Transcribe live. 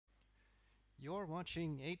You're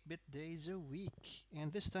watching 8-Bit Days a Week,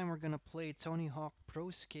 and this time we're gonna play Tony Hawk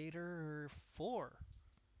Pro Skater 4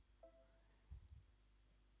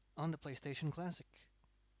 on the PlayStation Classic.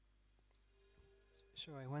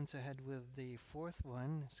 So I went ahead with the fourth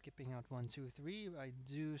one, skipping out 1, 2, 3. I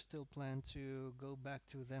do still plan to go back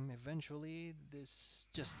to them eventually. This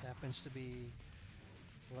just happens to be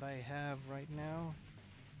what I have right now.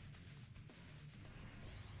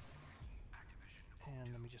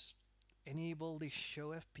 And let me just enable the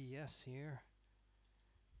show FPS here.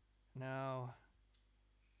 Now,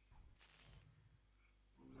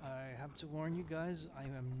 I have to warn you guys, I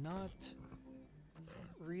am not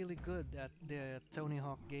really good at the Tony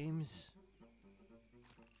Hawk games.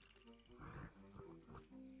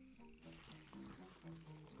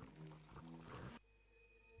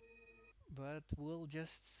 But we'll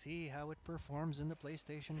just see how it performs in the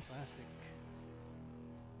PlayStation Classic.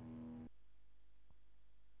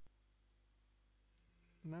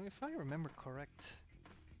 Now, if I remember correct,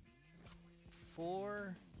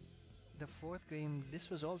 for the fourth game,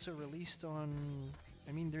 this was also released on...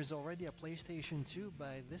 I mean, there's already a PlayStation 2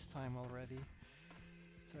 by this time already.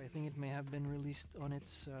 So I think it may have been released on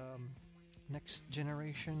its next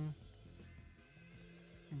generation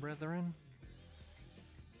brethren.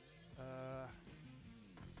 Uh,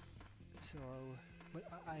 so, but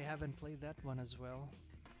I haven't played that one as well.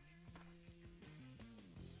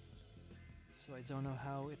 So I don't know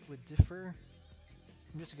how it would differ.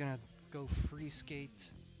 I'm just gonna go free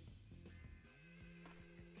skate.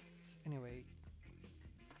 Anyway,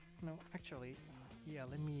 no, actually, yeah,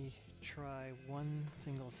 let me try one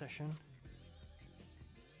single session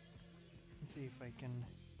and see if I can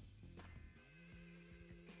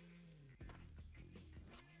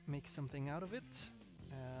make something out of it.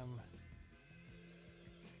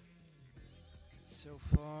 So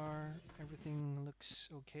far, everything looks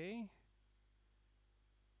okay.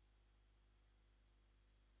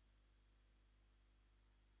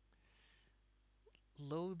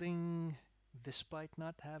 Loading despite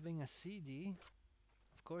not having a CD.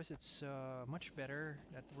 Of course, it's much better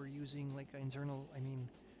that we're using like an internal, I mean,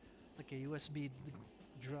 like a USB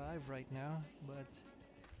drive right now, but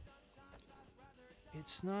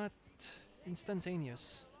it's not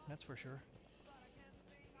instantaneous, that's for sure.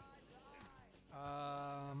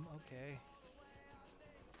 Okay.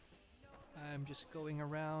 I'm just going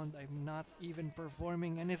around, I'm not even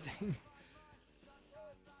performing anything.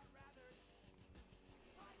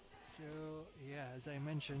 So, yeah, as I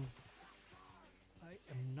mentioned, I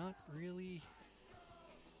am not really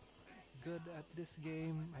good at this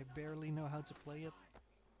game. I barely know how to play it.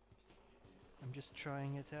 I'm just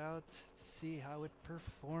trying it out to see how it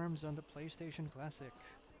performs on the PlayStation Classic.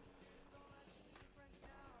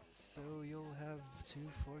 So you'll have to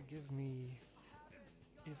forgive me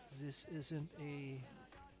if this isn't a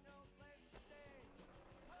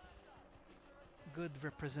good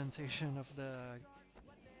representation of the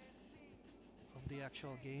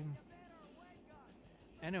actual game.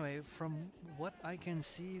 Anyway, from what I can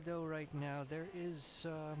see though right now, there is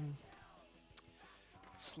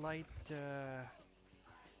slight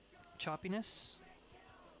choppiness.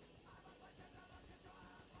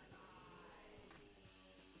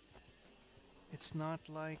 It's not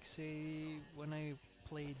like, say, when I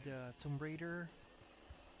played Tomb Raider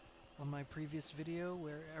on my previous video,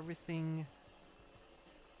 where everything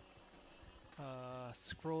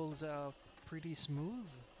scrolls out pretty smooth.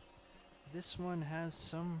 This one has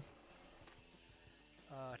some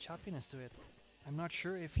choppiness to it. I'm not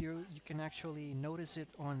sure if you can actually notice it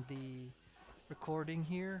on the recording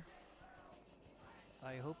here.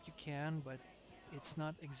 I hope you can, but it's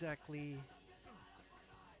not exactly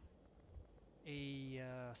a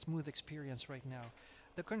smooth experience right now.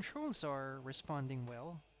 The controls are responding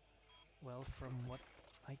well from what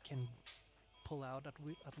I can pull out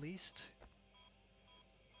at least.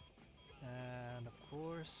 And of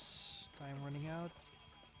course, time running out.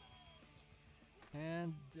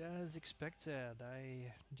 And as expected,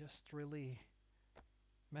 I just really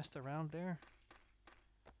messed around there.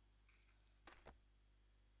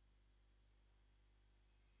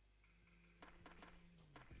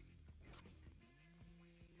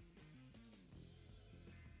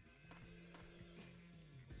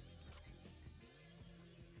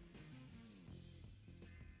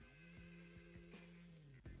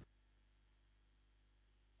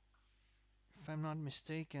 If I'm not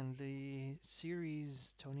mistaken, the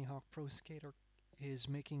series Tony Hawk Pro Skater is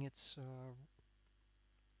making its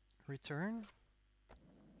return,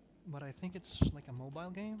 but I think it's like a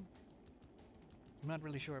mobile game. I'm not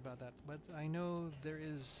really sure about that, but I know there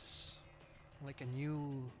is like a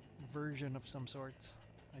new version of some sort.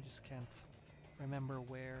 I just can't remember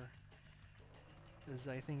where, as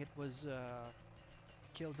I think it was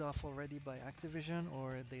killed off already by Activision,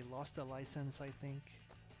 or they lost the license, I think.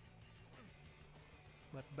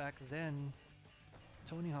 But back then,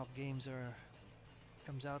 Tony Hawk games are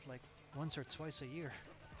comes out like once or twice a year,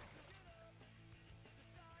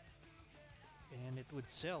 and it would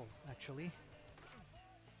sell actually,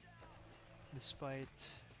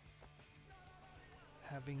 despite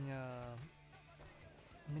having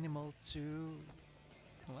minimal to.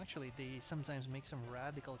 Well, actually, they sometimes make some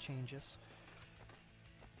radical changes,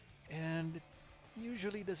 and it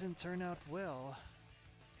usually doesn't turn out well.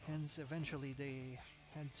 Hence, eventually they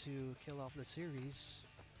had to kill off the series,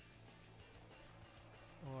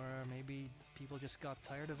 or maybe people just got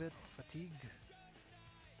tired of it, fatigue.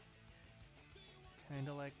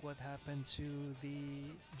 Kinda like what happened to the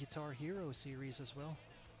Guitar Hero series as well.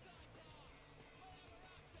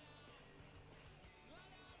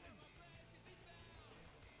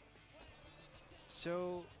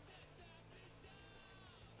 So,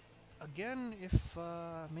 again, if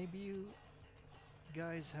maybe you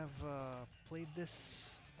guys have played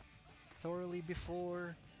this thoroughly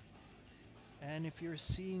before, and if you're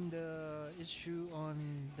seeing the issue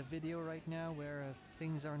on the video right now where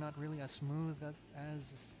things are not really as smooth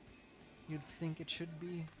as you'd think it should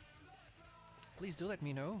be, please do let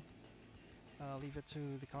me know. Leave it to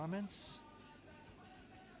the comments.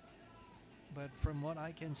 But from what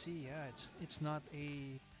I can see, yeah, it's not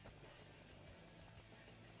a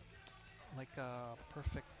like a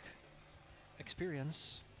perfect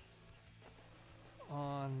experience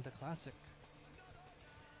on the classic.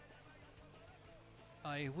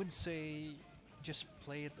 I would say just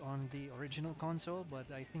play it on the original console,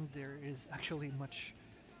 but I think there is actually much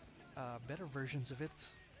better versions of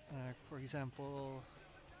it. For example,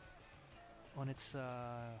 on its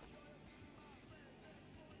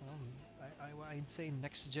I'd say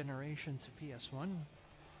next generation to PS1,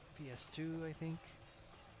 PS2, I think,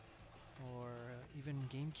 or even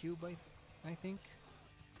GameCube, I think.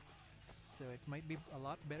 So it might be a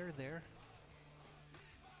lot better there.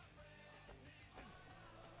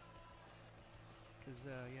 Because,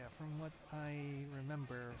 yeah, from what I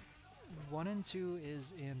remember, 1 and 2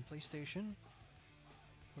 is in PlayStation,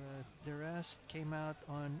 but the rest came out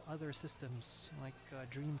on other systems, like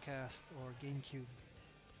Dreamcast or GameCube.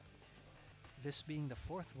 This being the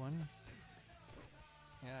fourth one,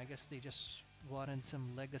 yeah, I guess they just wanted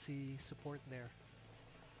some legacy support there.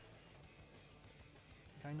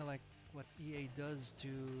 Kinda like what EA does to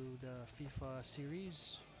the FIFA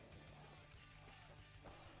series.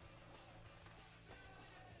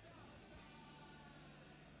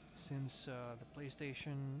 Since the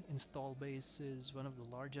PlayStation install base is one of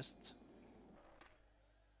the largest.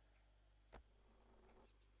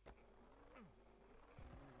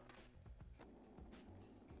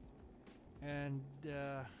 And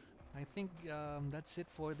I think that's it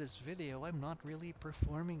for this video. I'm not really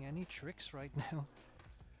performing any tricks right now.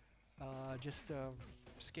 Just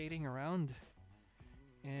skating around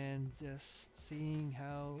and just seeing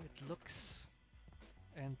how it looks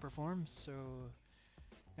and performs. So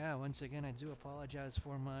yeah, once again, I do apologize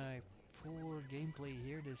for my poor gameplay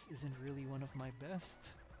here. This isn't really one of my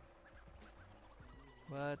best.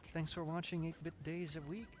 But thanks for watching 8-Bit Days a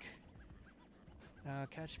week.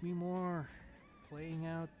 Catch me more playing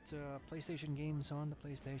out PlayStation games on the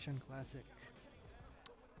PlayStation Classic.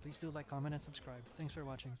 Please do like, comment, and subscribe. Thanks for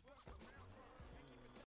watching.